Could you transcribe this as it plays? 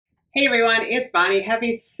Hey everyone, it's Bonnie.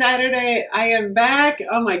 Happy Saturday. I am back.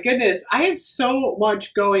 Oh my goodness, I have so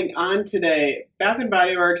much going on today. Bath &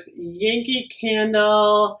 Body Works, Yankee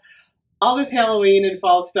Candle, all this Halloween and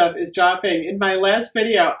fall stuff is dropping. In my last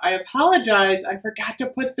video, I apologize, I forgot to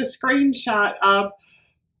put the screenshot up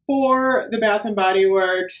for the Bath & Body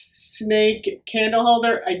Works snake candle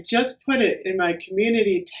holder. I just put it in my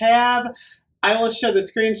community tab. I will show the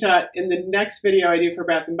screenshot in the next video I do for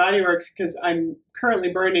Bath & Body Works because I'm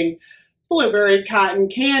currently burning blueberry cotton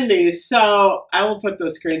candy, so I will put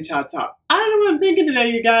those screenshots up. I don't know what I'm thinking today,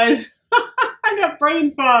 you guys. I got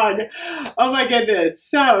brain fog. Oh my goodness.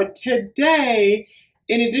 So today,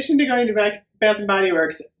 in addition to going to Bath & Body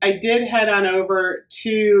Works, I did head on over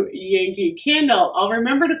to Yankee Candle. I'll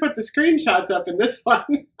remember to put the screenshots up in this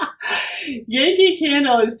one. Yankee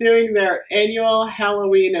Candle is doing their annual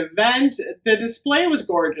Halloween event. The display was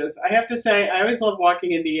gorgeous. I have to say, I always love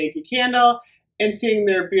walking into Yankee Candle and seeing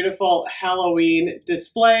their beautiful Halloween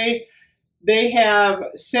display. They have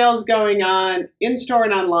sales going on in-store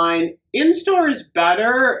and online. In-store is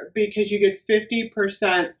better because you get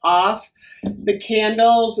 50% off the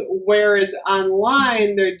candles, whereas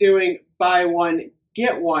online they're doing buy one,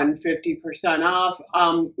 get one 50% off,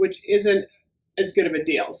 which isn't as good of a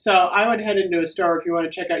deal. So I would head into a store if you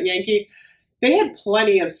want to check out Yankee. They had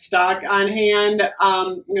plenty of stock on hand.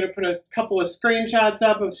 I'm going to put a couple of screenshots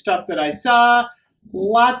up of stuff that I saw.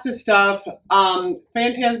 Lots of stuff.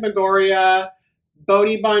 Phantasmagoria,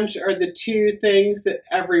 Boney Bunch are the two things that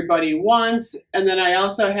everybody wants. And then I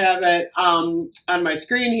also have it on my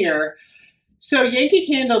screen here. So Yankee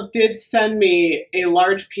Candle did send me a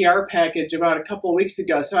large PR package about a couple of weeks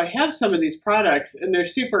ago. So I have some of these products and they're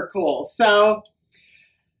super cool. So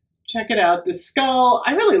check it out. The skull,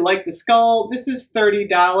 I really like the skull. This is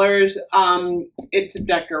 $30. It's a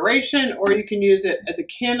decoration, or you can use it as a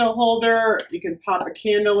candle holder. You can pop a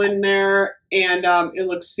candle in there, and it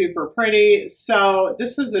looks super pretty. So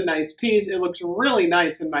this is a nice piece. It looks really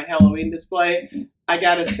nice in my Halloween display, I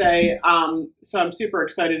gotta say. So I'm super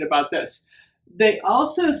excited about this. They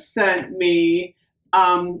also sent me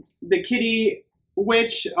the Kitty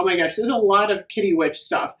Witch. Oh my gosh, there's a lot of Kitty Witch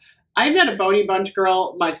stuff. I'm not a Boney Bunch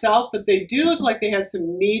girl myself, but they do look like they have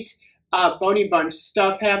some neat Boney Bunch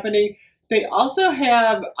stuff happening. They also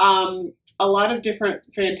have a lot of different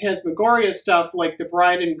Phantasmagoria stuff, like the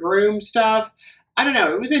bride and groom stuff. I don't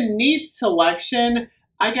know. It was a neat selection.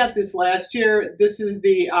 I got this last year. This is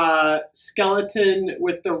the skeleton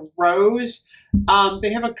with the rose.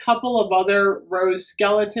 They have a couple of other rose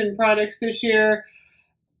skeleton products this year.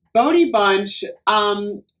 Boney Bunch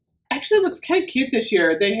actually looks kind of cute this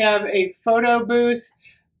year. They have a photo booth.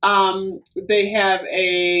 They have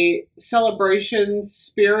a celebration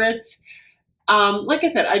spirits. Like I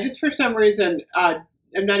said, I just for some reason am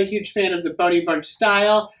not a huge fan of the Boney Bunch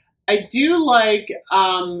style. I do like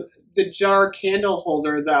the jar candle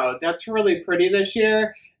holder though. That's really pretty this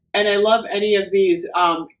year. And I love any of these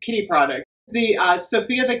kitty products. The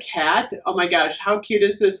Sophia the cat. Oh my gosh, how cute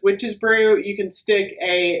is this? Witch's Brew. You can stick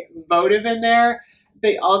a votive in there.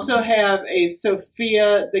 They also have a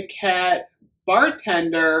Sophia the cat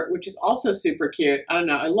bartender, which is also super cute. I don't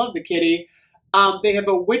know. I love the kitty. They have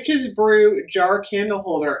a Witch's Brew jar candle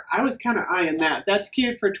holder. I was kind of eyeing that. That's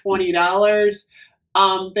cute for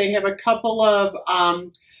 $20. They have a couple of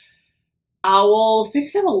owls. They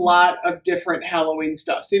just have a lot of different Halloween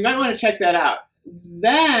stuff. So you might want to check that out.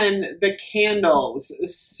 Then the candles.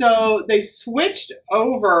 So they switched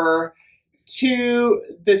over to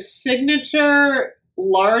the signature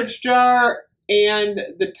large jar and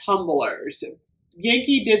the tumblers.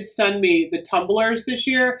 Yankee did send me the tumblers this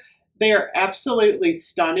year. They are absolutely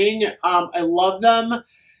stunning. I love them.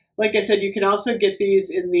 Like I said, you can also get these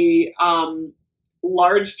in the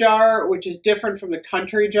large jar, which is different from the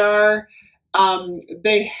country jar.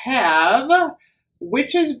 They have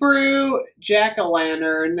Witch's Brew,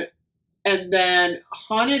 Jack-o'-lantern, and then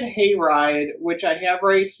Haunted Hayride, which I have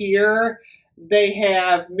right here. They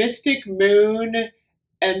have Mystic Moon,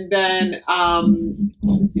 and then,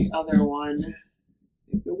 what was the other one?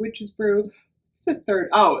 The Witch's Brew. What's the third?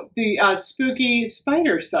 Oh, the Spooky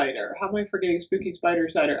Spider Cider. How am I forgetting Spooky Spider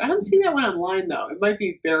Cider? I don't see that one online, though. It might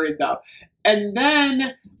be buried, though. And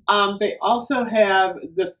then they also have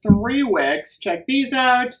the 3 wicks. Check these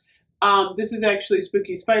out. This is actually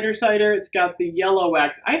Spooky Spider Cider. It's got the yellow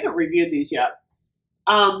wax. I haven't reviewed these yet.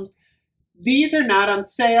 These are not on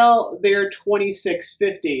sale. They're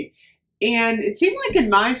 $26.50. And it seemed like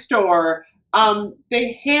in my store,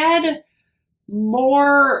 they had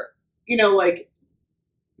more, you know, like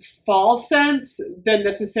fall scents than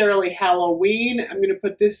necessarily Halloween. I'm going to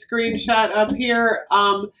put this screenshot up here.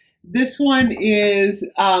 This one is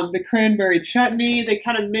the cranberry chutney. They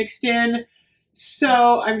kind of mixed in.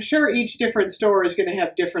 So I'm sure each different store is going to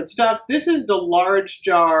have different stuff. This is the large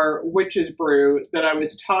jar witch's brew that I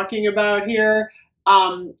was talking about here.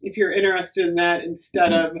 If you're interested in that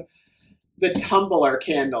instead of the tumbler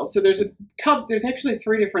candle. So there's a cup, there's actually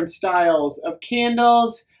 3 different styles of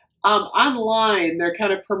candles. Online, they're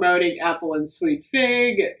kind of promoting apple and sweet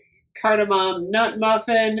fig, cardamom nut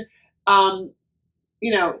muffin.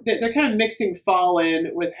 You know, they're kind of mixing fall in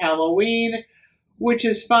with Halloween, which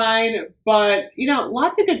is fine. But, you know,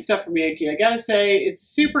 lots of good stuff from Yankee. I gotta say, it's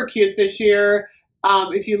super cute this year.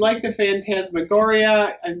 If you like the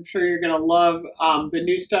Phantasmagoria, I'm sure you're gonna love the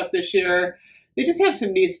new stuff this year. They just have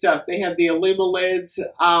some neat stuff. They have the Illuma lids.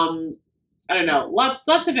 I don't know,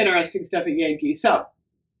 lots of interesting stuff at Yankee. So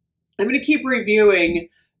I'm going to keep reviewing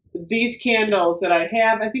these candles that I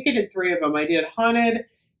have. I think I did 3 of them. I did Haunted,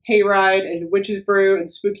 Hayride, and Witch's Brew,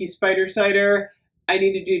 and Spooky Spider Cider. I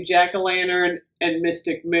need to do Jack-o'-lantern and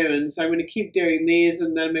Mystic Moon. So I'm going to keep doing these,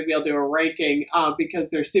 and then maybe I'll do a ranking because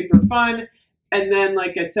they're super fun. And then,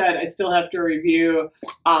 like I said, I still have to review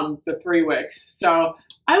the 3 wicks. So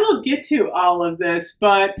I will get to all of this,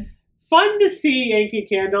 but fun to see Yankee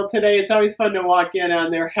Candle today. It's always fun to walk in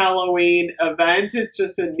on their Halloween event. It's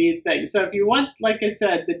just a neat thing. So if you want, like I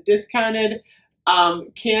said, the discounted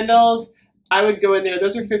candles, I would go in there.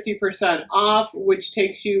 Those are 50% off, which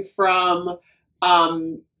takes you from,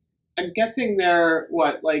 I'm guessing they're,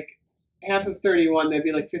 what, like half of 31, they'd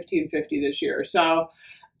be like $15.50 this year. So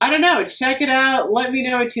I don't know. Check it out. Let me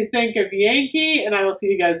know what you think of Yankee, and I will see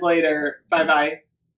you guys later. Bye-bye.